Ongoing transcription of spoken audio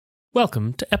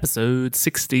Welcome to episode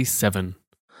 67.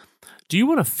 Do you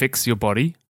want to fix your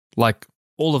body? Like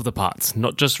all of the parts,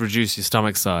 not just reduce your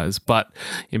stomach size, but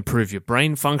improve your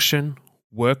brain function,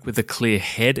 work with a clear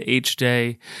head each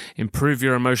day, improve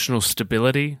your emotional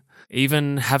stability,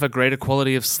 even have a greater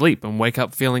quality of sleep and wake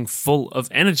up feeling full of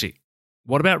energy?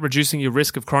 What about reducing your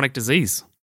risk of chronic disease?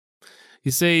 You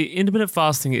see, intermittent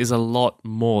fasting is a lot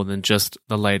more than just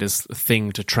the latest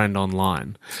thing to trend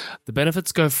online. The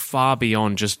benefits go far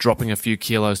beyond just dropping a few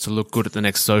kilos to look good at the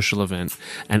next social event.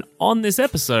 And on this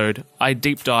episode, I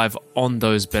deep dive on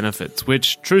those benefits,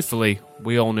 which, truthfully,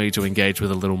 we all need to engage with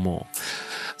a little more.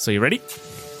 So you ready?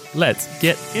 Let's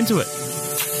get into it.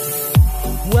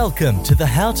 Welcome to the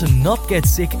How to Not Get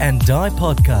Sick and Die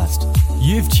podcast.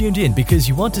 You've tuned in because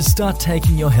you want to start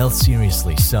taking your health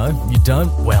seriously so you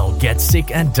don't, get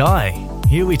sick and die.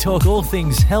 Here we talk all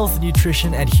things health,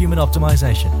 nutrition, and human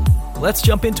optimization. Let's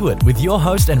jump into it with your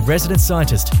host and resident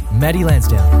scientist, Maddie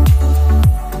Lansdowne.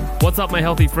 What's up, my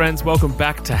healthy friends? Welcome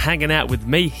back to hanging out with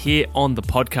me here on the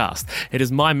podcast. It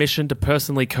is my mission to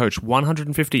personally coach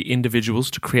 150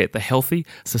 individuals to create the healthy,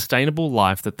 sustainable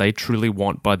life that they truly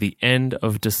want by the end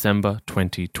of December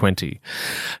 2020.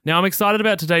 Now, I'm excited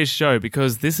about today's show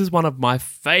because this is one of my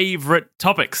favorite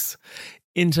topics: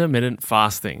 intermittent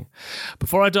fasting.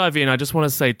 Before I dive in, I just want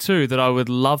to say too that I would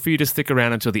love for you to stick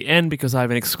around until the end because I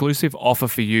have an exclusive offer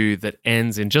for you that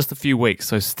ends in just a few weeks,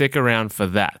 so stick around for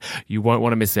that. You won't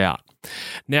want to miss out.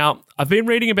 Now, I've been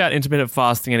reading about intermittent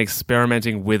fasting and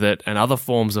experimenting with it and other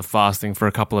forms of fasting for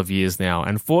a couple of years now,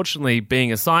 and fortunately,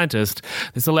 being a scientist,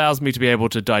 this allows me to be able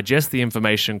to digest the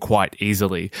information quite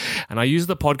easily. And I use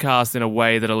the podcast in a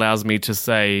way that allows me to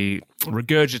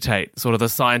regurgitate sort of the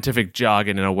scientific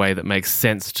jargon in a way that makes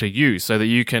sense to you so that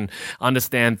you can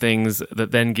understand things that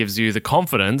then gives you the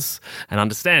confidence and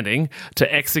understanding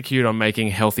to execute on making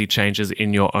healthy changes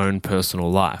in your own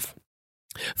personal life.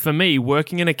 For me,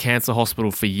 working in a cancer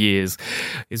hospital for years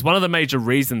is one of the major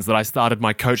reasons that I started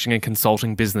my coaching and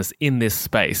consulting business in this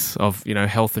space of,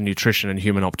 health and nutrition and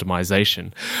human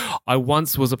optimization. I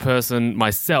once was a person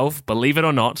myself, believe it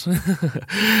or not.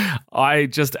 I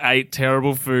just ate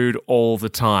terrible food all the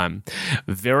time.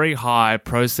 Very high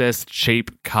processed,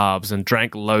 cheap carbs and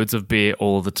drank loads of beer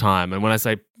all the time. And when I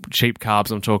say cheap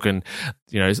carbs, I'm talking,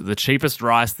 the cheapest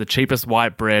rice, the cheapest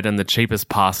white bread, and the cheapest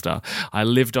pasta. I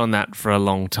lived on that for a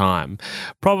long time.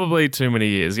 Probably too many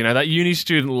years, that uni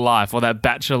student life or that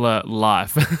bachelor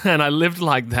life. And I lived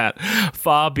like that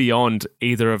far beyond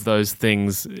either of those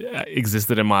things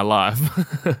existed in my life.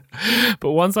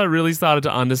 But once I really started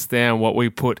to understand what we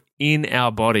put in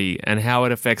our body and how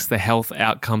it affects the health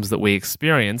outcomes that we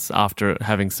experience after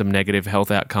having some negative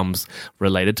health outcomes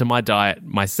related to my diet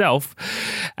myself.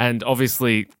 And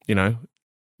obviously,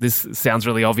 this sounds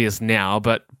really obvious now,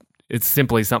 but it's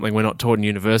simply something we're not taught in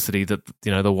university that,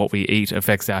 that what we eat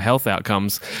affects our health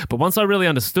outcomes. But once I really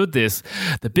understood this,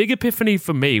 the big epiphany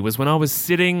for me was when I was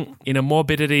sitting in a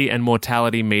morbidity and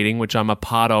mortality meeting, which I'm a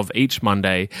part of each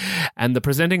Monday, and the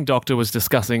presenting doctor was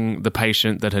discussing the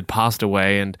patient that had passed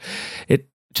away, and it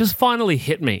just finally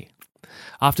hit me.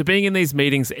 After being in these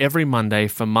meetings every Monday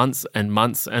for months and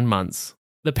months and months,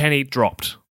 the penny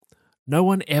dropped. No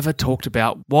one ever talked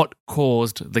about what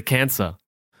caused the cancer.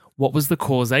 What was the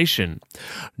causation?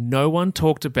 No one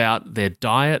talked about their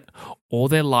diet or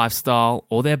their lifestyle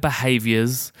or their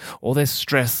behaviors or their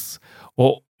stress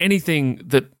or anything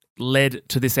that led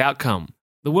to this outcome.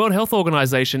 The World Health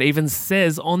Organization even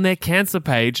says on their cancer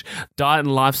page, diet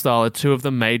and lifestyle are two of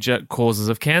the major causes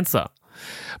of cancer.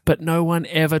 But no one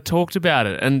ever talked about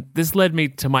it. And this led me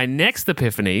to my next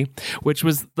epiphany, which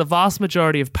was the vast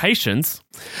majority of patients,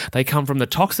 they come from the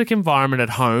toxic environment at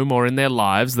home or in their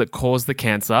lives that cause the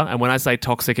cancer. And when I say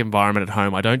toxic environment at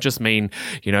home, I don't just mean,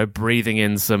 breathing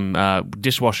in some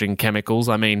dishwashing chemicals.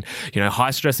 I mean,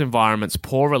 high stress environments,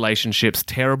 poor relationships,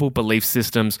 terrible belief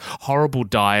systems, horrible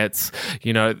diets,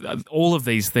 all of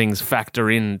these things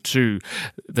factor into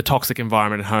the toxic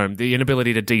environment at home, the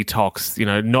inability to detox,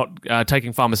 not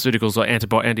taking pharmaceuticals or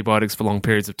antibiotics for long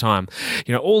periods of time.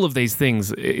 All of these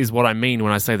things is what I mean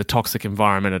when I say the toxic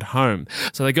environment at home.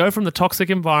 So they go from the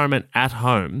toxic environment at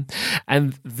home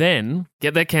and then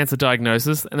get their cancer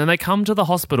diagnosis, and then they come to the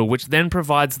hospital, which then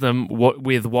provides them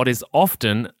with what is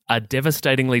often a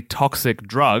devastatingly toxic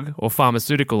drug or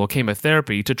pharmaceutical or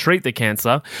chemotherapy to treat the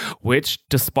cancer, which,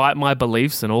 despite my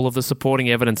beliefs and all of the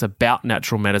supporting evidence about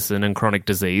natural medicine and chronic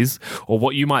disease, or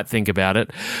what you might think about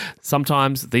it,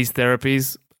 sometimes these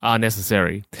therapies are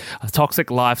necessary. A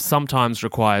toxic life sometimes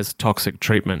requires toxic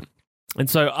treatment. And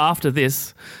so after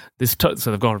this,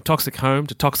 So they've gone from toxic home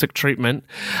to toxic treatment.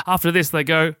 After this, they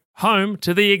go home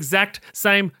to the exact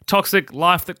same toxic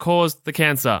life that caused the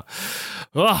cancer.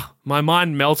 Oh, my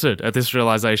mind melted at this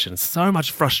realization. So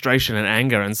much frustration and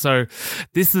anger. And so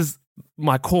this is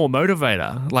my core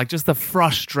motivator, like just the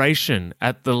frustration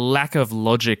at the lack of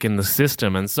logic in the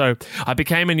system. And so I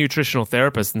became a nutritional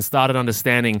therapist and started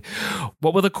understanding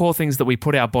what were the core things that we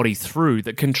put our body through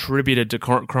that contributed to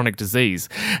chronic disease.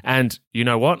 And you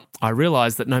know what? I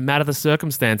realized that no matter the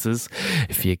circumstances,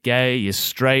 if you're gay, you're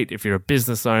straight, if you're a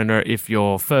business owner, if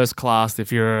you're first class,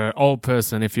 if you're an old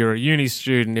person, if you're a uni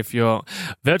student, if you're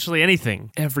virtually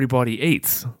anything, everybody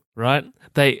eats, right?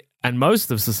 And most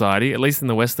of society, at least in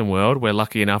the Western world, we're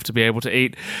lucky enough to be able to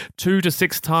eat 2 to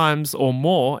 6 times or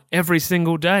more every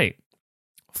single day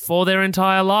for their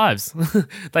entire lives.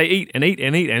 They eat and eat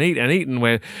and eat and eat and eat, and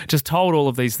we're just told all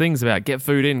of these things about get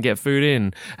food in, get food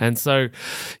in. And so,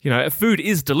 food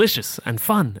is delicious and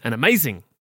fun and amazing.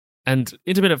 And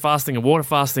intermittent fasting and water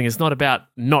fasting is not about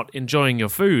not enjoying your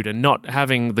food and not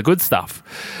having the good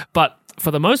stuff. But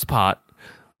for the most part,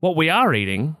 what we are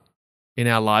eating in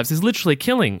our lives is literally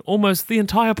killing almost the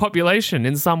entire population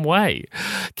in some way.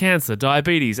 Cancer,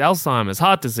 diabetes, Alzheimer's,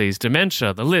 heart disease,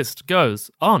 dementia, the list goes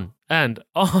on and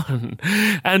on.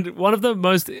 And one of the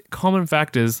most common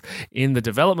factors in the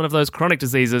development of those chronic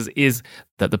diseases is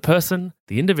that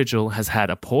the individual has had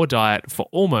a poor diet for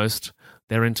almost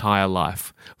their entire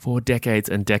life. For decades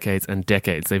and decades and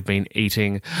decades, they've been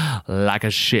eating like a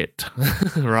shit,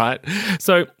 right?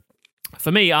 So for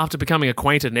me, after becoming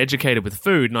acquainted and educated with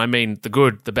food, and I mean the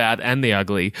good, the bad, and the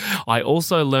ugly, I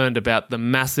also learned about the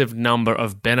massive number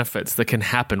of benefits that can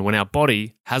happen when our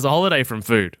body has a holiday from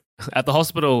food. At the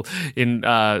hospital,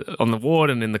 on the ward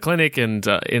and in the clinic and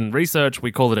in research,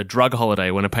 we call it a drug holiday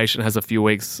when a patient has a few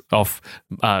weeks or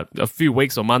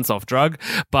months off drug.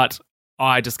 But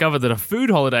I discovered that a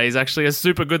food holiday is actually a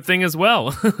super good thing as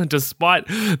well, despite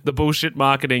the bullshit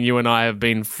marketing you and I have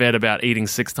been fed about eating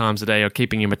 6 times a day or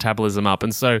keeping your metabolism up.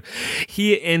 And so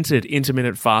here entered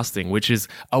intermittent fasting, which is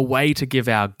a way to give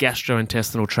our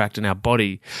gastrointestinal tract and our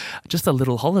body just a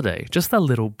little holiday, just a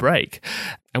little break.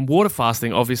 And water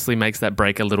fasting obviously makes that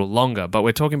break a little longer, but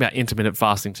we're talking about intermittent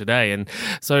fasting today. And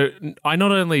so I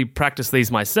not only practice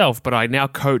these myself, but I now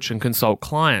coach and consult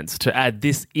clients to add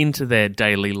this into their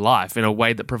daily life in a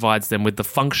way that provides them with the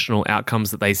functional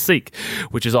outcomes that they seek,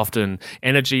 which is often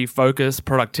energy, focus,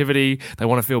 productivity. They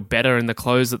want to feel better in the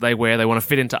clothes that they wear. They want to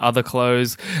fit into other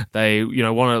clothes. They,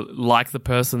 want to like the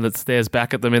person that stares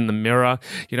back at them in the mirror,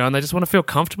 and they just want to feel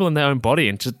comfortable in their own body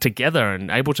and together and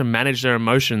able to manage their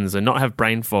emotions and not have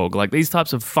brain fog, like these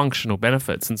types of functional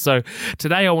benefits. And so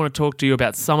today I want to talk to you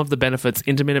about some of the benefits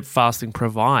intermittent fasting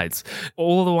provides.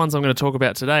 All of the ones I'm going to talk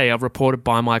about today are reported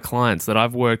by my clients that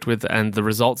I've worked with and the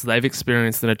results they've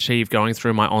experienced and achieved going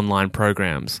through my online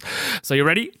programs. So you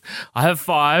ready? I have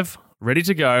 5 ready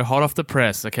to go, hot off the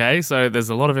press, okay? So there's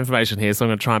a lot of information here, so I'm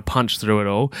going to try and punch through it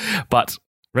all. But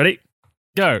ready?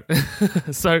 Go.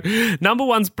 So number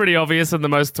 1's pretty obvious and the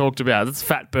most talked about. It's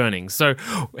fat burning. So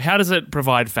how does it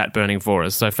provide fat burning for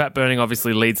us? So fat burning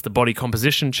obviously leads to body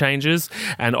composition changes.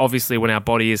 And obviously when our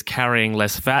body is carrying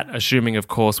less fat, assuming of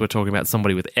course we're talking about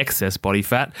somebody with excess body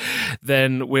fat,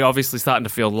 then we're obviously starting to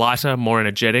feel lighter, more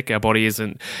energetic. Our body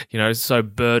isn't, so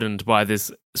burdened by this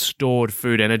stored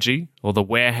food energy or the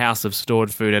warehouse of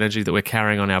stored food energy that we're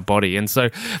carrying on our body. And so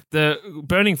the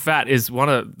burning fat is one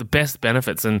of the best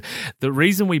benefits. And the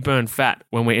reason we burn fat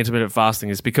when we're intermittent fasting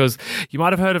is because you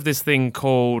might have heard of this thing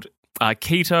called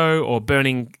keto or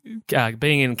being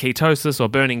in ketosis or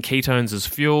burning ketones as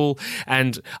fuel.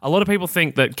 And a lot of people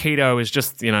think that keto is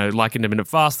just, like intermittent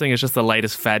fasting, it's just the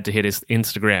latest fad to hit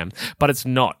Instagram, but it's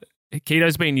not.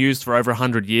 Keto's been used for over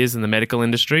 100 years in the medical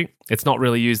industry. It's not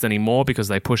really used anymore because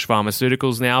they push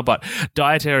pharmaceuticals now, but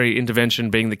dietary intervention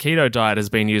being the keto diet has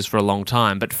been used for a long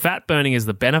time. But fat burning is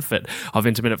the benefit of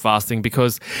intermittent fasting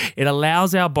because it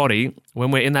allows our body,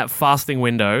 when we're in that fasting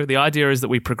window, the idea is that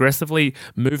we progressively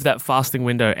move that fasting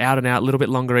window out and out a little bit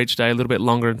longer each day, a little bit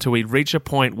longer until we reach a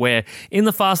point where in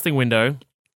the fasting window,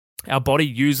 our body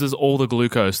uses all the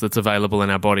glucose that's available in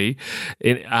our body,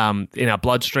 in our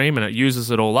bloodstream, and it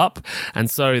uses it all up. And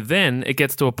so then it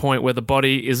gets to a point where the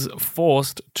body is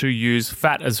forced to use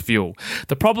fat as fuel.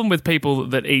 The problem with people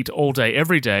that eat all day,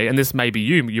 every day, and this may be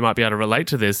you might be able to relate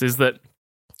to this, is that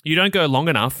you don't go long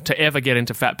enough to ever get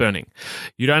into fat burning.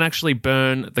 You don't actually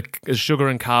burn the sugar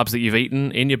and carbs that you've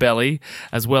eaten in your belly,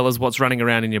 as well as what's running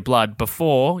around in your blood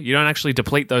before. You don't actually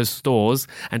deplete those stores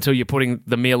until you're putting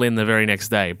the meal in the very next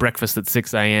day. Breakfast at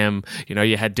 6 a.m.,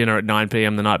 you had dinner at 9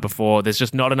 p.m. the night before. There's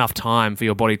just not enough time for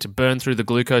your body to burn through the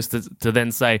glucose to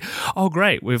then say, oh,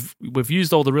 great, we've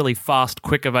used all the really fast,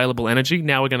 quick available energy.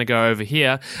 Now we're going to go over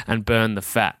here and burn the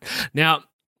fat. Now,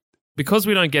 because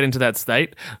we don't get into that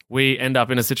state, we end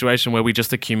up in a situation where we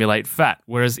just accumulate fat,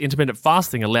 whereas intermittent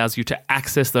fasting allows you to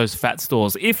access those fat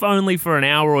stores, if only for an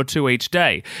hour or two each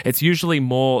day. It's usually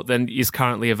more than is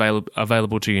currently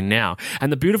available to you now.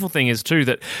 And the beautiful thing is, too,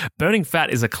 that burning fat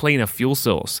is a cleaner fuel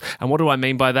source. And what do I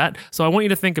mean by that? So I want you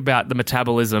to think about the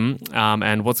metabolism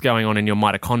and what's going on in your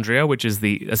mitochondria, which is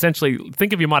essentially,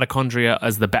 think of your mitochondria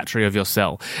as the battery of your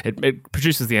cell. It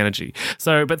produces the energy.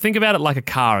 But think about it like a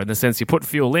car, in the sense you put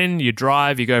fuel in, you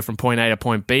drive, you go from point A to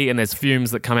point B, and there's fumes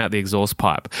that come out the exhaust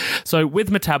pipe. So with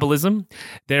metabolism,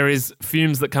 there is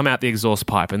fumes that come out the exhaust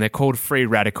pipe, and they're called free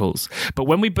radicals. But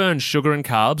when we burn sugar and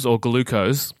carbs or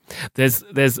glucose, there's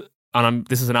and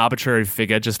this is an arbitrary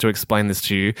figure just to explain this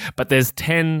to you, but there's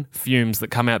 10 fumes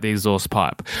that come out the exhaust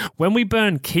pipe. When we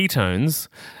burn ketones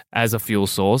as a fuel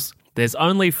source, there's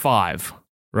only 5.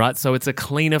 Right, so it's a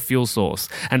cleaner fuel source.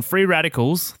 And free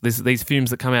radicals, these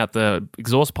fumes that come out the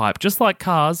exhaust pipe, just like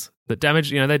cars that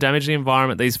damage, they damage the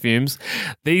environment, these fumes.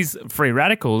 These free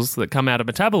radicals that come out of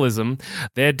metabolism,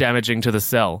 they're damaging to the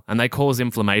cell and they cause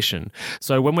inflammation.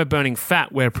 So when we're burning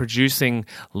fat, we're producing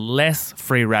less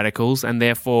free radicals, and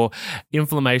therefore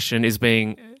inflammation is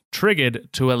being triggered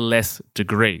to a less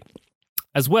degree.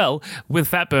 As well, with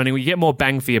fat burning, you get more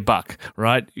bang for your buck,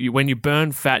 right? When you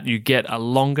burn fat, you get a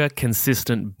longer,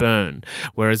 consistent burn,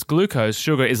 whereas glucose,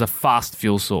 sugar, is a fast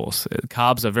fuel source.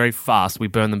 Carbs are very fast. We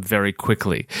burn them very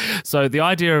quickly. So the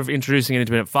idea of introducing an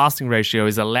intermittent fasting ratio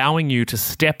is allowing you to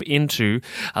step into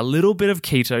a little bit of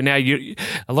keto. Now,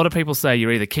 a lot of people say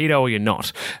you're either keto or you're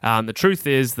not. The truth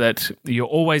is that you're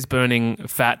always burning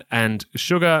fat and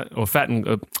sugar, or fat and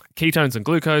ketones and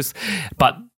glucose,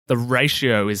 but the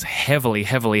ratio is heavily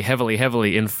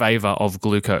in favor of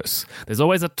glucose. There's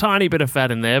always a tiny bit of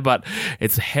fat in there, but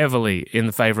it's heavily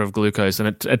in favor of glucose. And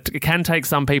it can take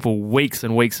some people weeks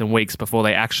and weeks and weeks before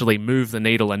they actually move the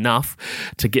needle enough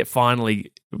to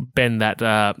finally bend that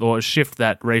or shift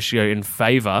that ratio in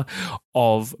favor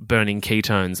of burning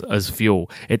ketones as fuel.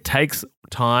 It takes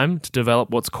time to develop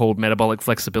what's called metabolic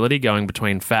flexibility, going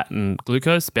between fat and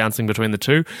glucose, bouncing between the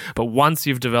two. But once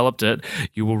you've developed it,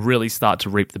 you will really start to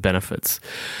reap the benefits.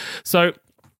 So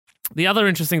the other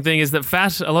interesting thing is that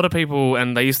fat, a lot of people,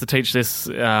 and they used to teach this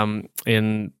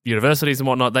in universities and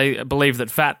whatnot, they believe that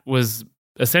fat was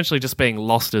essentially just being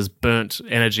lost as burnt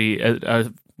energy,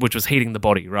 which was heating the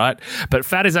body, right? But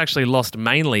fat is actually lost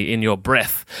mainly in your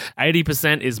breath.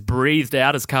 80% is breathed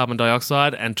out as carbon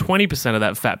dioxide, and 20% of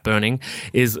that fat burning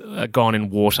is gone in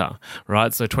water,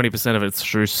 right? So 20% of it's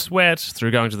through sweat,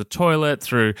 through going to the toilet,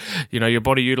 through, your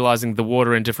body utilizing the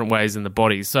water in different ways in the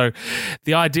body. So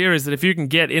the idea is that if you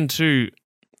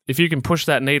can push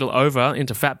that needle over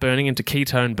into fat burning, into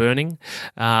ketone burning,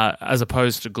 as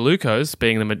opposed to glucose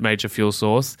being the major fuel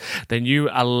source, then you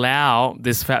allow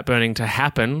this fat burning to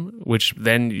happen, which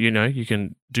then, you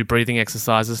can do breathing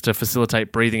exercises to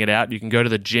facilitate breathing it out. You can go to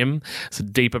the gym, so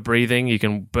deeper breathing. You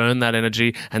can burn that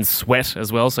energy and sweat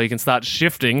as well. So you can start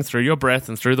shifting through your breath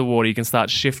and through the water. You can start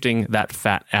shifting that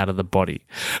fat out of the body.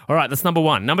 All right, that's number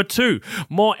 1. Number 2,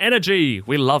 more energy.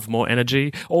 We love more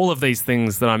energy. All of these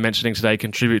things that I'm mentioning today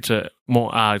contribute to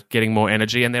getting more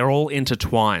energy, and they're all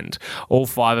intertwined. All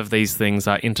 5 of these things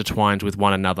are intertwined with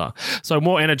one another. So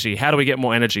more energy. How do we get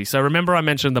more energy? So remember I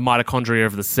mentioned the mitochondria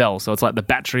of the cell. So it's like the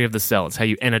battery of the cell. It's how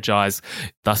you energize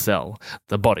the cell,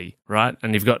 the body, right?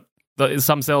 And you've got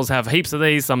some cells have heaps of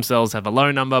these, some cells have a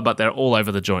low number, but they're all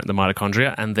over the joint, the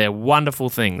mitochondria, and they're wonderful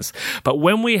things. But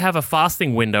when we have a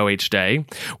fasting window each day,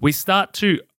 we start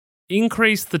to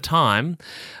increase the time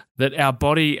that our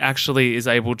body actually is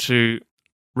able to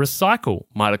recycle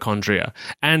mitochondria.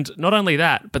 And not only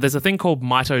that, but there's a thing called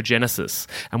mitogenesis.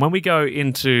 And when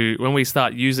we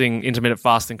start using intermittent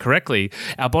fasting correctly,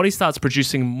 our body starts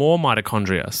producing more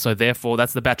mitochondria. So therefore,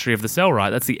 that's the battery of the cell, right?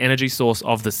 That's the energy source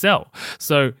of the cell.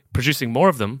 So producing more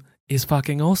of them is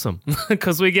fucking awesome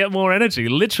because we get more energy,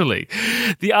 literally.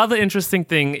 The other interesting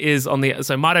thing is so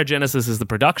mitogenesis is the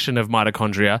production of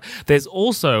mitochondria. There's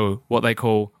also what they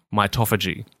call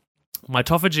mitophagy.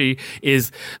 Mitophagy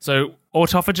is, so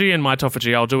autophagy and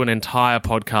mitophagy, I'll do an entire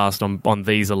podcast on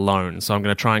these alone. So I'm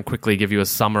going to try and quickly give you a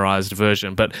summarized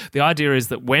version. But the idea is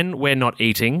that when we're not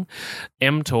eating,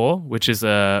 mTOR, which is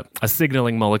a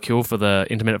signaling molecule for the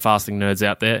intermittent fasting nerds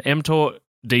out there, mTOR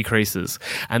decreases.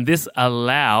 And this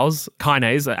allows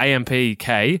kinase,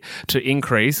 AMPK, to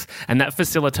increase, and that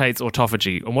facilitates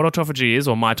autophagy. And what autophagy is,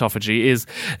 or mitophagy, is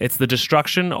it's the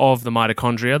destruction of the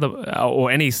mitochondria,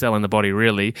 or any cell in the body,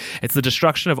 really. It's the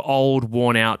destruction of old,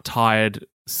 worn-out, tired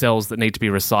cells that need to be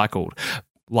recycled,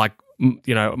 like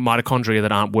mitochondria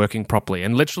that aren't working properly.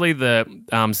 And literally the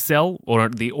cell, or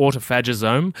the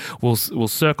autophagosome, will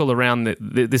circle around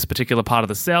this particular part of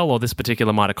the cell or this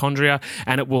particular mitochondria,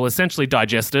 and it will essentially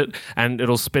digest it, and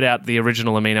it'll spit out the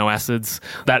original amino acids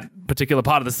that particular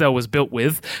part of the cell was built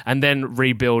with, and then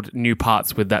rebuild new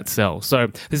parts with that cell. So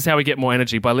this is how we get more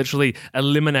energy, by literally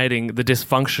eliminating the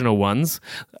dysfunctional ones,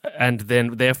 and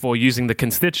then therefore using the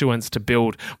constituents to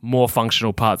build more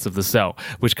functional parts of the cell,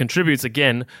 which contributes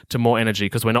again to more energy,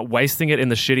 because we're not wasting it in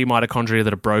the shitty mitochondria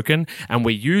that are broken, and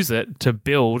we use it to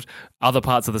build other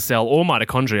parts of the cell or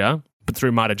mitochondria, but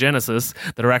through mitogenesis,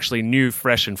 that are actually new,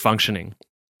 fresh, and functioning.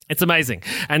 It's amazing.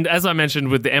 And as I mentioned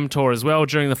with the mTOR as well,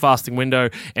 during the fasting window,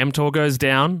 mTOR goes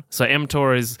down. So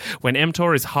mTOR is, when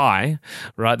mTOR is high,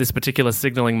 right, this particular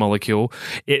signaling molecule,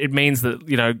 it means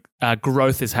that,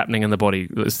 growth is happening in the body.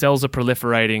 The cells are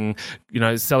proliferating,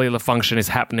 cellular function is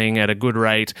happening at a good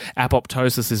rate,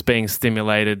 apoptosis is being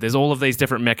stimulated. There's all of these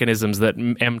different mechanisms that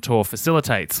mTOR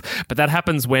facilitates. But that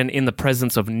happens when in the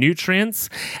presence of nutrients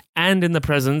and in the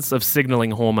presence of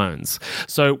signaling hormones.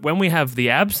 So when we have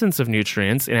the absence of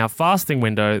nutrients in our fasting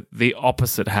window, the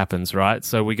opposite happens, right?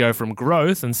 So we go from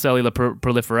growth and cellular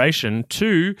proliferation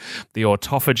to the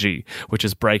autophagy, which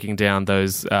is breaking down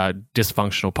those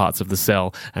dysfunctional parts of the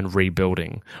cell and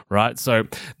rebuilding, right? So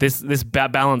this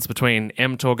balance between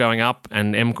mTOR going up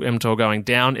and mTOR going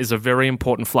down is a very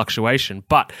important fluctuation.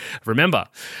 But remember,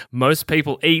 most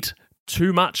people eat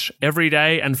too much every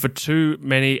day and for too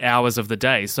many hours of the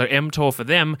day. So mTOR for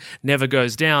them never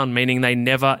goes down, meaning they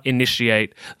never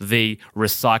initiate the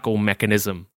recycle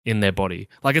mechanism in their body.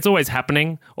 Like, it's always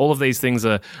happening. All of these things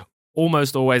are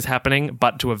almost always happening,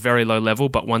 but to a very low level.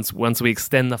 But once we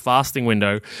extend the fasting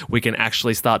window, we can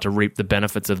actually start to reap the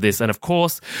benefits of this. And of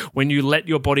course, when you let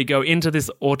your body go into this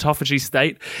autophagy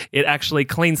state, it actually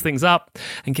cleans things up.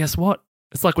 And guess what?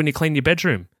 It's like when you clean your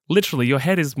bedroom. Literally, your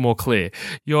head is more clear.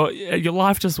 Your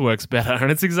life just works better.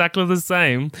 And it's exactly the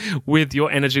same with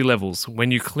your energy levels.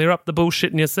 When you clear up the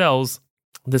bullshit in your cells,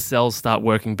 the cells start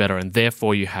working better, and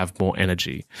therefore you have more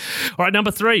energy. All right,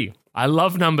 number 3. I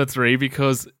love number 3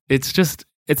 because it's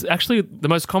actually the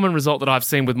most common result that I've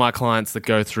seen with my clients that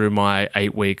go through my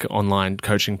 8-week online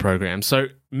coaching program. So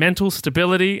mental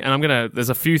stability, and there's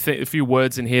a few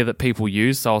words in here that people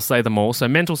use, so I'll say them all. So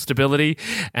mental stability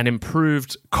and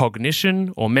improved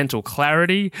cognition or mental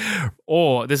clarity,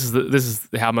 or this is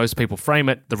how most people frame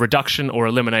it, the reduction or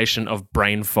elimination of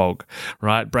brain fog,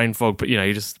 right? Brain fog, but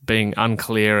you're just being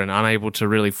unclear and unable to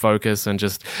really focus, and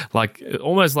just like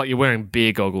almost like you're wearing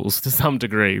beer goggles to some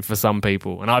degree for some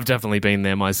people. And I've definitely been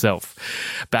there myself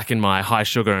back in my high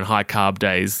sugar and high carb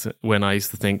days when I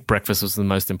used to think breakfast was the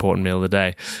most important meal of the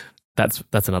day.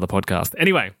 That's another podcast.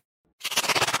 Anyway,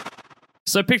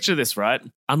 so picture this, right?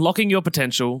 Unlocking your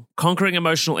potential, conquering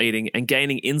emotional eating, and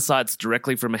gaining insights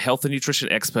directly from a health and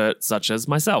nutrition expert such as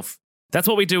myself. That's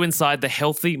what we do inside the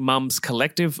Healthy Mums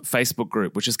Collective Facebook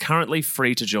group, which is currently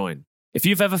free to join. If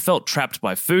you've ever felt trapped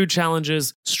by food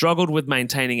challenges, struggled with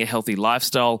maintaining a healthy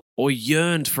lifestyle, or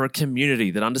yearned for a community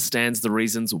that understands the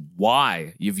reasons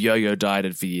why you've yo-yo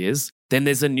dieted for years, then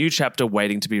there's a new chapter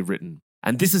waiting to be written.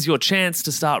 And this is your chance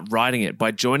to start writing it by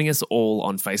joining us all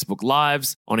on Facebook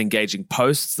Lives, on engaging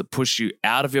posts that push you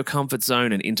out of your comfort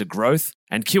zone and into growth,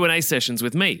 and Q&A sessions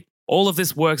with me. All of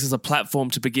this works as a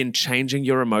platform to begin changing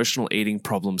your emotional eating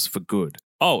problems for good.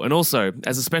 Oh, and also,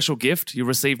 as a special gift, you'll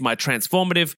receive my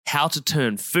transformative How to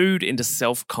Turn Food into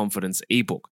Self-Confidence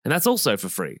ebook. And that's also for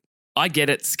free. I get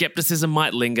it, skepticism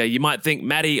might linger. You might think,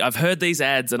 Maddie, I've heard these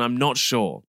ads and I'm not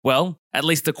sure. Well, at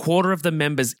least a quarter of the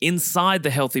members inside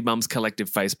the Healthy Mums Collective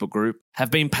Facebook group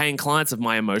have been paying clients of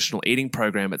my emotional eating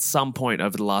program at some point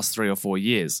over the last 3 or 4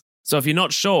 years. So if you're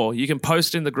not sure, you can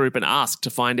post in the group and ask to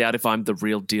find out if I'm the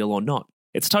real deal or not.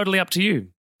 It's totally up to you.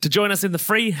 To join us in the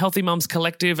free Healthy Mums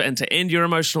Collective and to end your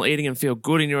emotional eating and feel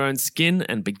good in your own skin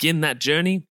and begin that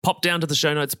journey, pop down to the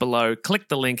show notes below, click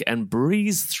the link and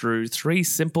breeze through 3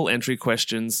 simple entry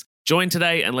questions. Join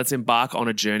today and let's embark on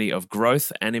a journey of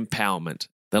growth and empowerment.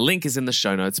 The link is in the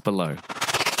show notes below.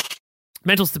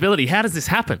 Mental stability, how does this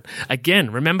happen?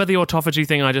 Again, remember the autophagy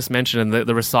thing I just mentioned and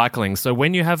the recycling. So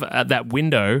when you have that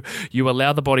window, you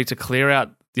allow the body to clear out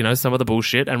some of the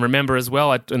bullshit. And remember as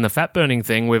well, in the fat burning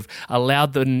thing, we've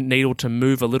allowed the needle to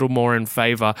move a little more in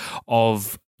favor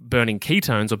of burning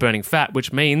ketones or burning fat,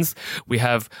 which means we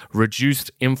have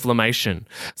reduced inflammation.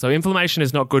 So inflammation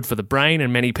is not good for the brain,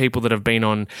 and many people that have been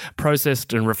on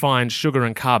processed and refined sugar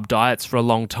and carb diets for a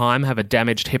long time have a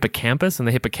damaged hippocampus, and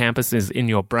the hippocampus is in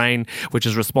your brain, which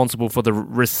is responsible for the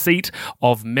receipt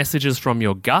of messages from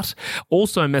your gut,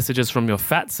 also messages from your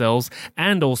fat cells,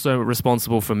 and also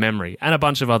responsible for memory and a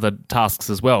bunch of other tasks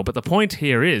as well. But the point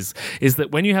here is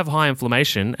that when you have high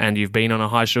inflammation and you've been on a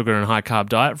high sugar and high carb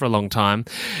diet for a long time,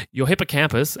 your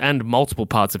hippocampus and multiple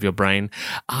parts of your brain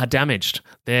are damaged.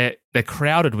 They're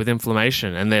crowded with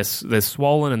inflammation, and they're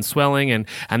swollen and swelling, and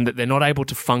they're not able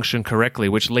to function correctly,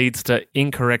 which leads to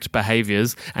incorrect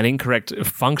behaviors and incorrect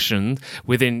function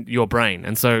within your brain.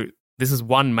 And so this is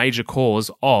one major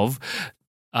cause of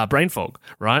brain fog,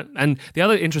 right? And the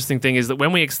other interesting thing is that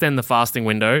when we extend the fasting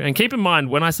window, and keep in mind,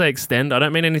 when I say extend, I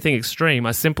don't mean anything extreme.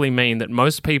 I simply mean that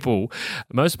most people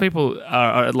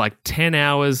are at like 10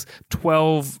 hours,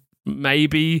 12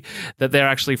 maybe, that they're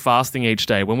actually fasting each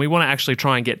day, when we want to actually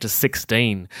try and get to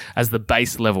 16 as the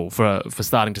base level for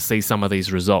starting to see some of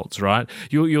these results, right?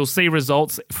 You'll see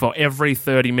results for every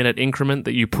 30-minute increment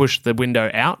that you push the window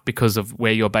out because of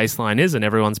where your baseline is, and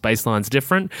everyone's baseline's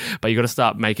different, but you got to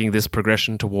start making this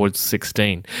progression towards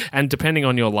 16. And depending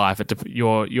on your life,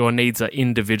 your needs are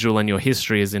individual and your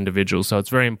history is individual, so it's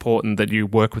very important that you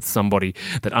work with somebody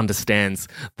that understands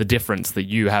the difference that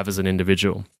you have as an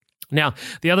individual. Now,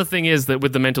 the other thing is that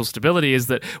with the mental stability is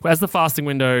that as the fasting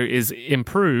window is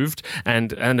improved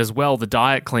and as well the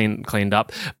diet cleaned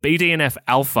up, BDNF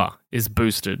alpha is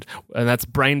boosted, and that's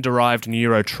brain-derived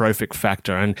neurotrophic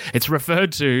factor, and it's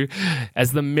referred to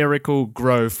as the miracle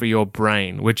grow for your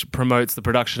brain, which promotes the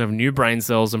production of new brain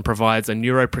cells and provides a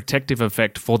neuroprotective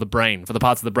effect for the brain, for the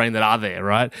parts of the brain that are there,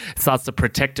 right? It starts to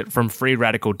protect it from free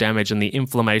radical damage and the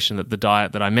inflammation that the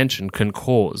diet that I mentioned can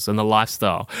cause, and the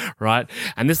lifestyle, right?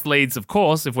 And this leads, of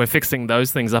course, if we're fixing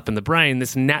those things up in the brain,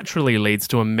 this naturally leads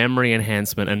to a memory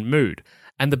enhancement and mood.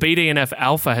 And the BDNF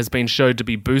alpha has been shown to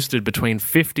be boosted between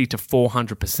 50 to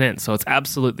 400%. So it's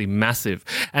absolutely massive.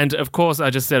 And of course, I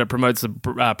just said it promotes the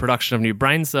production of new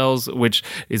brain cells, which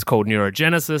is called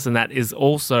neurogenesis. And that is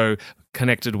also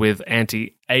connected with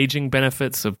anti-aging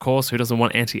benefits. Of course, who doesn't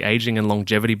want anti-aging and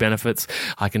longevity benefits?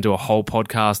 I can do a whole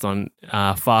podcast on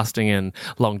fasting and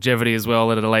longevity as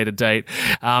well at a later date.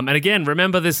 And again,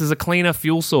 remember, this is a cleaner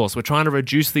fuel source. We're trying to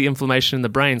reduce the inflammation in the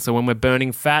brain. So when we're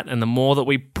burning fat, and the more that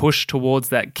we push towards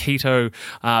that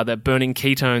that burning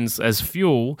ketones as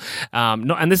fuel,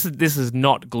 and this is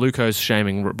not glucose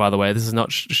shaming, by the way. This is not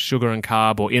sugar and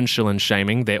carb or insulin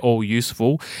shaming. They're all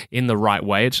useful in the right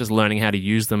way. It's just learning how to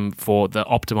use them for the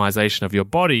optimization of your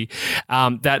body.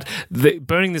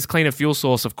 Burning this cleaner fuel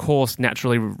source, of course,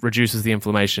 naturally reduces the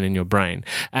inflammation in your brain.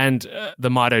 And the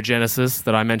mitogenesis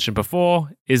that I mentioned before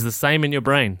is the same in your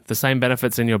brain, the same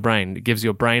benefits in your brain. It gives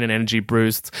your brain an energy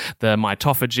boost. The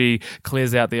mitophagy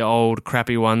clears out the old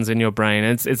crappy ones in your brain.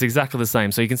 It's exactly the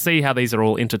same. So you can see how these are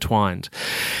all intertwined.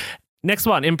 Next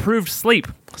one, improved sleep.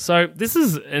 So this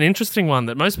is an interesting one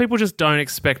that most people just don't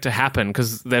expect to happen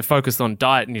because they're focused on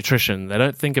diet and nutrition. They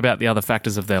don't think about the other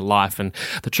factors of their life. And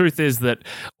the truth is that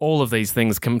all of these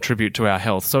things contribute to our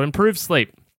health. So improved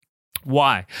sleep.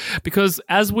 Why? Because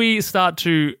as we start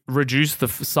to reduce the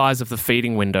size of the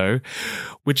feeding window,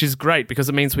 which is great because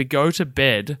it means we go to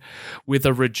bed with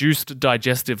a reduced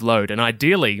digestive load, and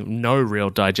ideally no real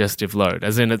digestive load,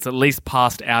 as in it's at least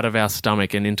passed out of our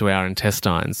stomach and into our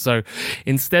intestines. So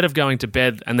instead of going to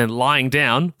bed and then lying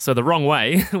down, so the wrong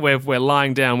way, where we're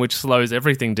lying down, which slows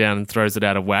everything down and throws it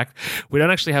out of whack, we don't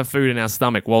actually have food in our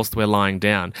stomach whilst we're lying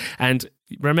down. And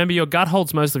remember, your gut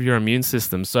holds most of your immune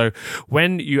system. So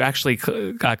when you actually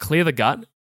clear the gut,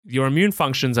 your immune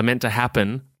functions are meant to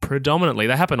happen predominantly.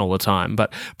 They happen all the time,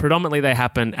 but predominantly they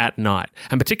happen at night.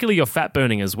 And particularly your fat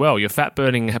burning as well. Your fat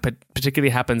burning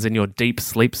particularly happens in your deep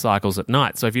sleep cycles at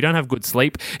night. So if you don't have good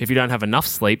sleep, if you don't have enough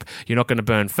sleep, you're not going to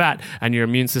burn fat and your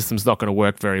immune system's not going to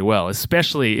work very well,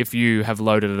 especially if you have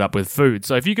loaded it up with food.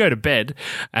 So if you go to bed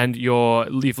and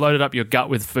you've loaded up your gut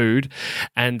with food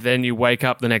and then you wake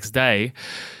up the next day,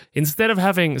 instead of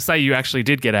having, say you actually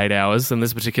did get 8 hours in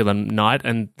this particular night,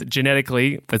 and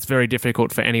genetically it's very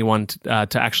difficult for anyone to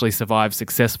actually survive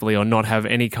successfully or not have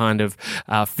any kind of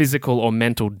physical or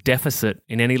mental deficit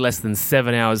in any less than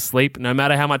 7 hours sleep. No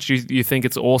matter how much you think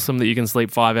it's awesome that you can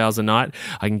sleep 5 hours a night,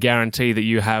 I can guarantee that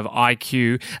you have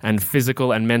IQ and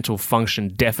physical and mental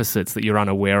function deficits that you're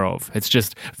unaware of. It's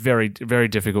just very, very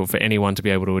difficult for anyone to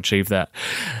be able to achieve that.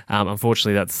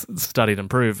 Unfortunately, that's studied and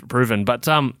proven. But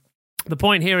the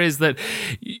point here is that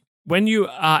when you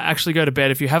actually go to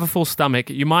bed, if you have a full stomach,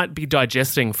 you might be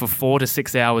digesting for 4 to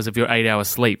 6 hours of your 8-hour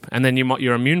sleep. And then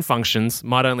your immune functions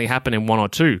might only happen in 1 or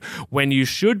 2, when you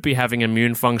should be having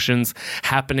immune functions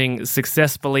happening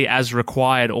successfully as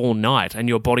required all night, and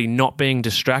your body not being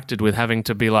distracted with having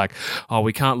to be like, oh,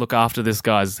 we can't look after this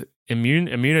guy's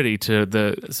immunity to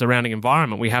the surrounding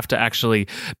environment. We have to actually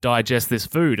digest this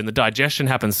food, and the digestion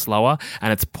happens slower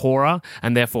and it's poorer,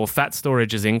 and therefore fat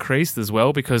storage is increased as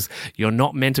well, because you're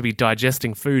not meant to be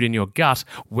digesting food in your gut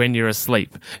when you're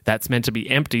asleep. That's meant to be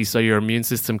empty so your immune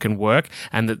system can work,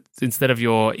 and that instead of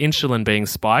your insulin being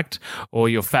spiked or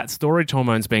your fat storage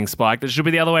hormones being spiked, it should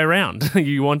be the other way around.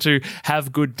 You want to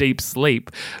have good deep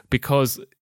sleep because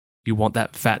you want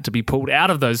that fat to be pulled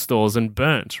out of those stores and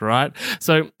burnt, right?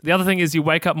 So the other thing is you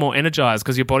wake up more energized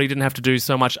because your body didn't have to do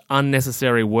so much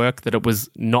unnecessary work that it was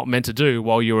not meant to do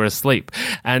while you were asleep.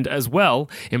 And as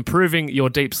well, improving your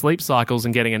deep sleep cycles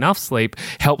and getting enough sleep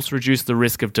helps reduce the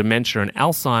risk of dementia and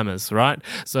Alzheimer's, right?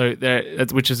 So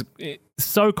which is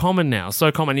so common now,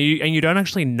 so common. And you don't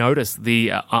actually notice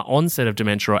the onset of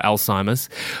dementia or Alzheimer's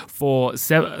for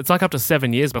it's like up to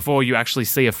 7 years before you actually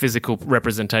see a physical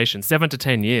representation, 7 to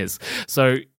 10 years.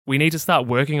 So we need to start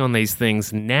working on these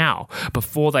things now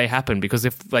before they happen, because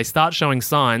if they start showing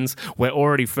signs, we're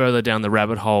already further down the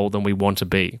rabbit hole than we want to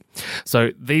be. So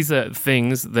these are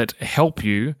things that help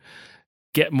you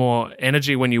get more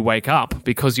energy when you wake up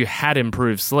because you had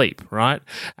improved sleep, right?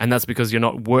 And that's because you're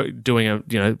not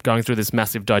going through this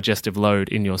massive digestive load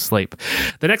in your sleep.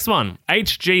 The next one,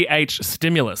 HGH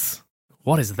stimulus.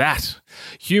 What is that?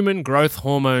 Human growth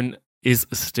hormone is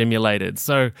stimulated.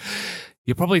 So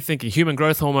you're probably thinking human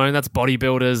growth hormone, that's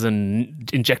bodybuilders and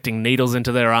injecting needles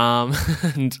into their arm.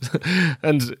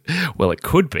 and well, it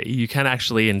could be. You can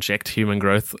actually inject human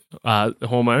growth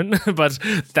hormone, but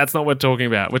that's not what we're talking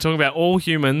about. We're talking about all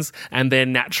humans and their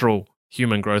natural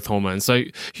human growth hormone. So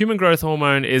human growth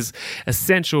hormone is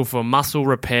essential for muscle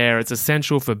repair. It's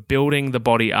essential for building the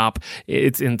body up.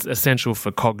 It's essential for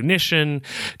cognition,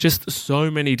 just so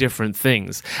many different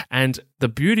things. And the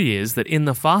beauty is that in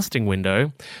the fasting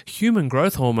window, human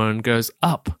growth hormone goes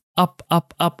up, up,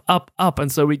 up, up, up, up.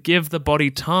 And so we give the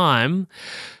body time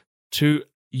to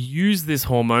use this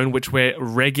hormone, which we're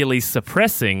regularly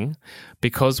suppressing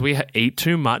because we eat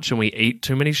too much and we eat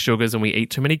too many sugars and we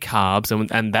eat too many carbs,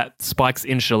 and that spikes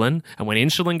insulin. And when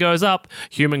insulin goes up,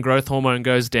 human growth hormone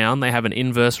goes down. They have an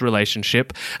inverse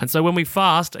relationship. And so when we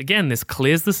fast, again, this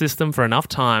clears the system for enough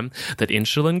time that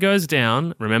insulin goes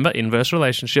down. Remember, inverse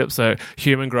relationship. So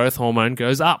human growth hormone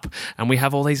goes up, and we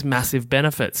have all these massive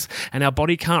benefits. And our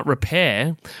body can't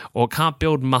repair or can't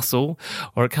build muscle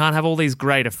or it can't have all these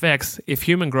great effects if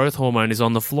human growth hormone is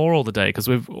on the floor all day because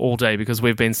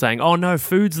we've been saying, oh no,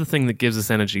 food's the thing that gives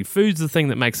us energy. Food's the thing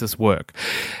that makes us work.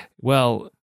 Well,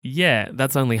 yeah,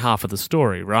 that's only half of the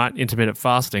story, right? Intermittent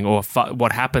fasting, or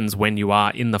what happens when you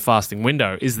are in the fasting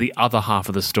window, is the other half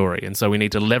of the story. And so we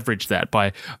need to leverage that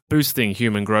by boosting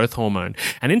human growth hormone.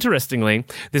 And interestingly,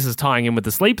 this is tying in with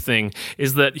the sleep thing,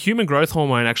 is that human growth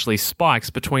hormone actually spikes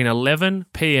between 11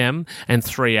 p.m. and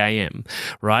 3 a.m.,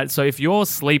 right? So if your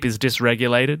sleep is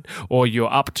dysregulated, or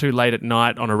you're up too late at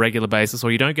night on a regular basis,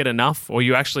 or you don't get enough, or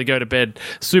you actually go to bed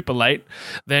super late,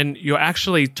 then you're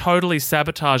actually totally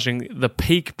sabotaging the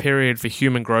peak period for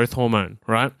human growth hormone,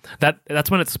 right?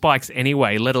 That's when it spikes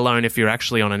anyway, let alone if you're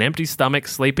actually on an empty stomach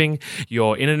sleeping,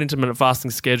 you're in an intermittent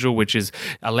fasting schedule, which is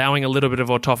allowing a little bit of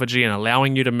autophagy and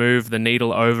allowing you to move the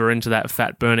needle over into that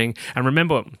fat burning. And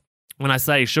remember, when I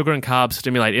say sugar and carbs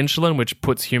stimulate insulin, which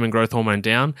puts human growth hormone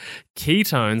down,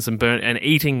 ketones and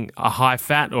eating a high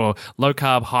fat or low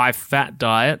carb, high fat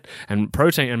diet and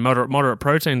protein and moderate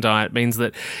protein diet means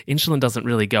that insulin doesn't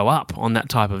really go up on that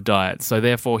type of diet. So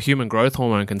therefore, human growth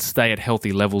hormone can stay at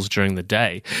healthy levels during the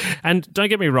day. And don't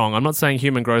get me wrong, I'm not saying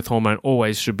human growth hormone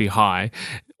always should be high.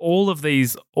 All of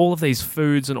these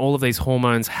foods and all of these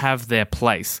hormones have their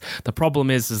place. The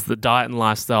problem is the diet and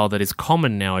lifestyle that is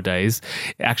common nowadays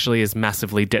actually is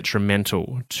massively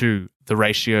detrimental to the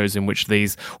ratios in which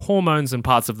these hormones and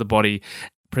parts of the body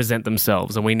present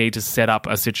themselves, and we need to set up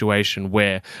a situation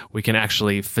where we can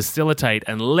actually facilitate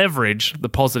and leverage the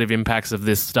positive impacts of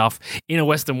this stuff in a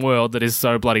Western world that is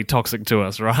so bloody toxic to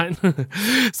us, right?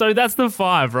 So that's the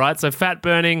 5, right? So fat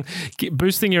burning,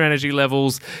 boosting your energy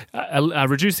levels,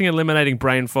 reducing and eliminating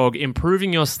brain fog,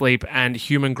 improving your sleep, and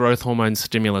human growth hormone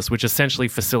stimulus, which essentially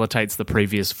facilitates the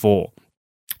previous 4.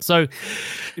 So,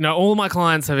 all of my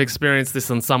clients have experienced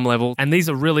this on some level, and these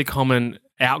are really common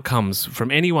outcomes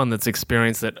from anyone that's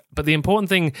experienced it. But the important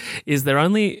thing is they're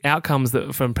only outcomes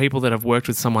that from people that have worked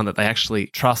with someone that they actually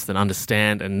trust and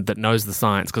understand and that knows the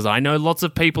science. Because I know lots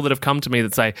of people that have come to me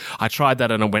that say, I tried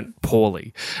that and it went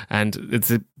poorly. And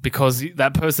it's because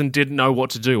that person didn't know what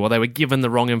to do, or they were given the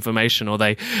wrong information, or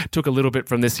they took a little bit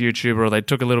from this YouTuber, or they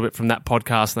took a little bit from that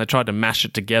podcast and they tried to mash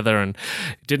it together and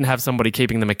didn't have somebody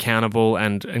keeping them accountable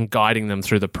and guiding them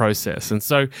through the process. And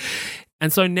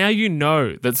so now you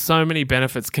know that so many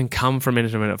benefits can come from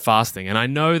intermittent fasting. And I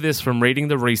know this from reading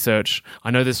the research. I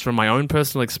know this from my own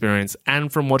personal experience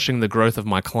and from watching the growth of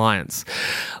my clients.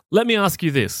 Let me ask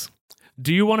you this.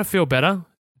 Do you want to feel better?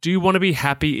 Do you want to be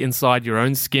happy inside your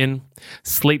own skin,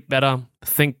 sleep better,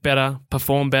 think better,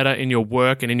 perform better in your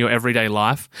work and in your everyday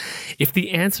life? If the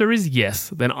answer is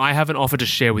yes, then I have an offer to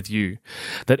share with you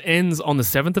that ends on the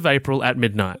 7th of April at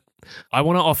midnight. I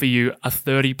want to offer you a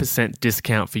 30%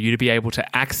 discount for you to be able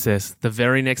to access the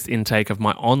very next intake of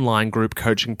my online group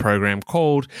coaching program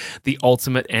called the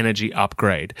Ultimate Energy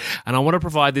Upgrade. And I want to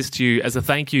provide this to you as a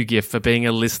thank you gift for being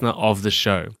a listener of the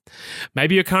show.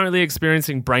 Maybe you're currently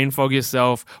experiencing brain fog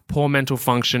yourself, poor mental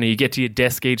function, and you get to your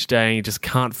desk each day and you just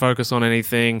can't focus on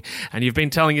anything. And you've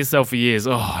been telling yourself for years,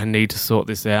 oh, I need to sort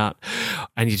this out.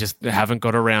 And you just haven't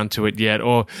got around to it yet.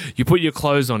 Or you put your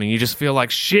clothes on and you just feel like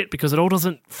shit because it all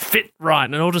doesn't fit right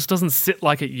and it all just doesn't sit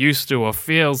like it used to, or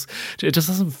it just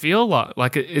doesn't feel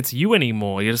like it's you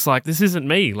anymore. You're just like, this isn't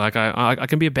me. Like I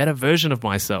can be a better version of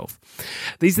myself.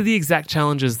 These are the exact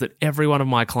challenges that every one of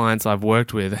my clients I've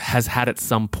worked with has had at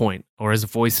some point or has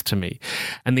voiced to me.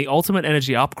 And the Ultimate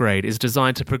Energy Upgrade is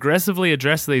designed to progressively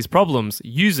address these problems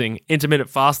using intermittent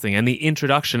fasting and the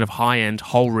introduction of high-end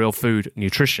whole real food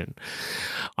nutrition.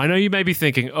 I know you may be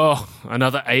thinking, oh,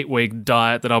 another 8-week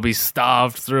diet that I'll be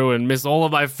starved through and miss all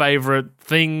of my favorite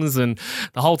things, and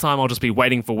the whole time I'll just be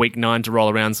waiting for week 9 to roll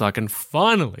around so I can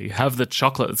finally have the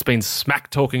chocolate that's been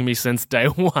smack-talking me since day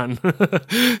 1.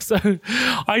 So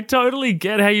I totally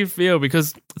get how you feel,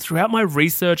 because throughout my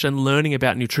research and learning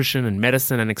about nutrition and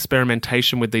medicine and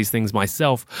experimentation with these things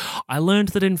myself, I learned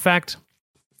that in fact,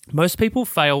 most people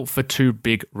fail for 2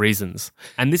 big reasons.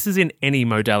 And this is in any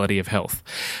modality of health.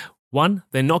 1,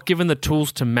 they're not given the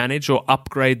tools to manage or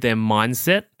upgrade their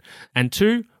mindset. And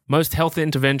 2, most health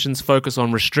interventions focus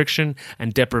on restriction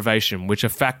and deprivation, which are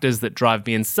factors that drive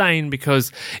me insane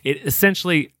because it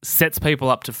essentially sets people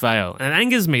up to fail. And it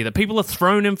angers me that people are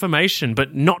thrown information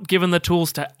but not given the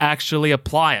tools to actually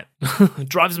apply it. It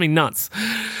drives me nuts.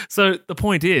 So the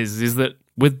point is that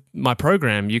with my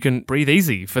program, you can breathe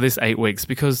easy for this 8 weeks,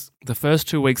 because the first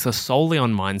 2 weeks are solely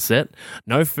on mindset,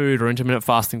 no food or intermittent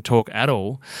fasting talk at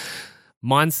all,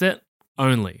 mindset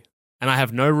only. And I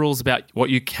have no rules about what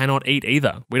you cannot eat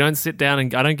either. We don't sit down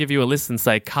and I don't give you a list and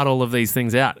say, cut all of these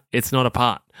things out. It's not a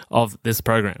part of this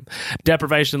program.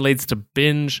 Deprivation leads to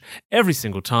binge every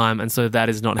single time. And so that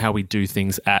is not how we do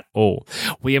things at all.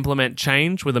 We implement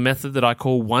change with a method that I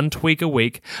call 1 tweak a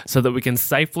week so that we can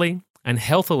safely and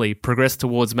healthily progress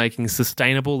towards making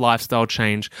sustainable lifestyle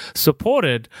change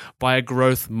supported by a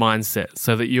growth mindset,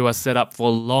 so that you are set up for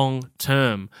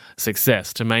long-term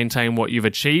success to maintain what you've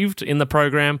achieved in the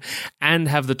program and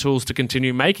have the tools to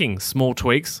continue making small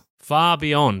tweaks far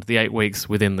beyond the 8 weeks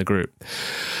within the group.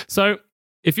 So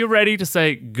if you're ready to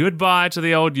say goodbye to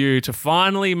the old you, to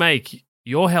finally make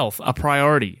your health a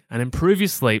priority and improve your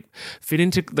sleep, fit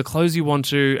into the clothes you want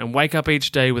to, and wake up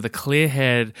each day with a clear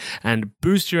head and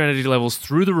boost your energy levels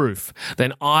through the roof,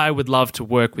 then I would love to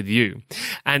work with you.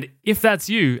 And if that's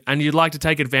you and you'd like to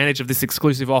take advantage of this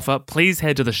exclusive offer, please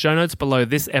head to the show notes below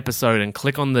this episode and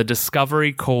click on the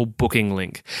Discovery Call booking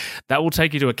link. That will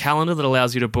take you to a calendar that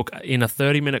allows you to book in a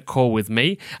 30-minute call with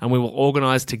me, and we will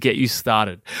organize to get you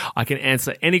started. I can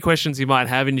answer any questions you might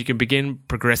have, and you can begin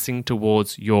progressing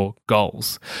towards your goal.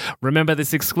 Remember,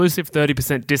 this exclusive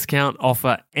 30% discount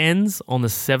offer ends on the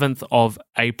 7th of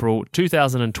April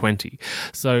 2020.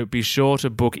 So be sure to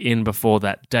book in before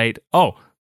that date. Oh,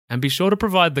 and be sure to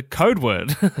provide the code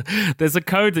word. There's a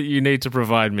code that you need to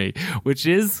provide me, which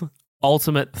is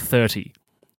Ultimate30.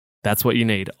 That's what you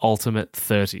need,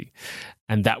 Ultimate30.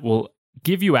 And that will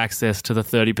give you access to the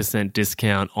 30%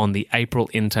 discount on the April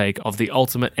intake of the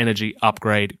Ultimate Energy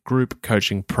Upgrade group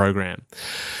coaching program.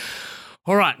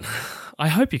 All right. I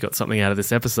hope you got something out of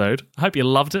this episode. I hope you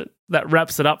loved it. That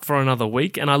wraps it up for another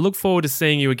week, and I look forward to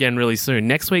seeing you again really soon.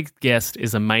 Next week's guest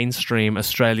is a mainstream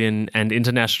Australian and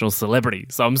international celebrity,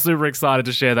 so I'm super excited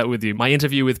to share that with you. My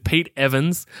interview with Pete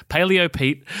Evans, Paleo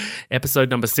Pete,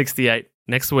 episode number 68,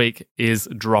 next week is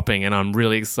dropping, and I'm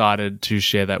really excited to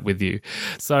share that with you.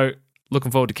 So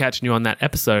looking forward to catching you on that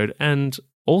episode, and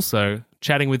Also,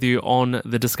 chatting with you on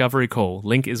the Discovery Call.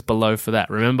 Link is below for that.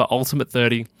 Remember, Ultimate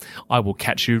 30. I will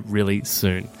catch you really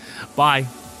soon. Bye.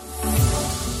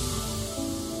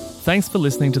 Thanks for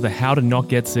listening to the How to Not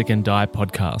Get Sick and Die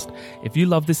podcast. If you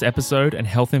love this episode and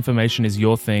health information is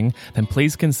your thing, then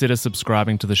please consider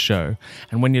subscribing to the show.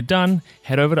 And when you're done,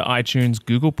 head over to iTunes,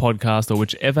 Google Podcast, or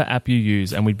whichever app you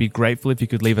use, and we'd be grateful if you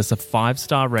could leave us a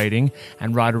 5-star rating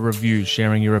and write a review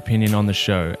sharing your opinion on the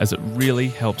show, as it really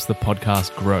helps the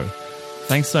podcast grow.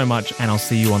 Thanks so much, and I'll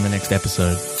see you on the next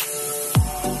episode.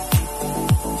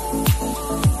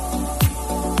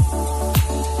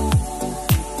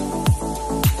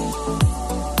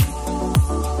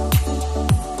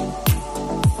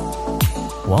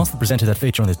 Whilst the presenter that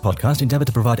feature on this podcast endeavour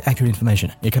to provide accurate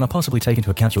information, it cannot possibly take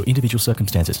into account your individual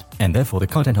circumstances, and therefore the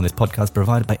content on this podcast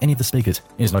provided by any of the speakers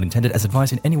is not intended as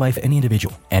advice in any way for any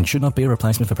individual, and should not be a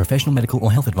replacement for professional medical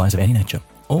or health advice of any nature.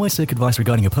 Always seek advice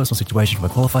regarding your personal situation from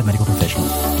a qualified medical professional.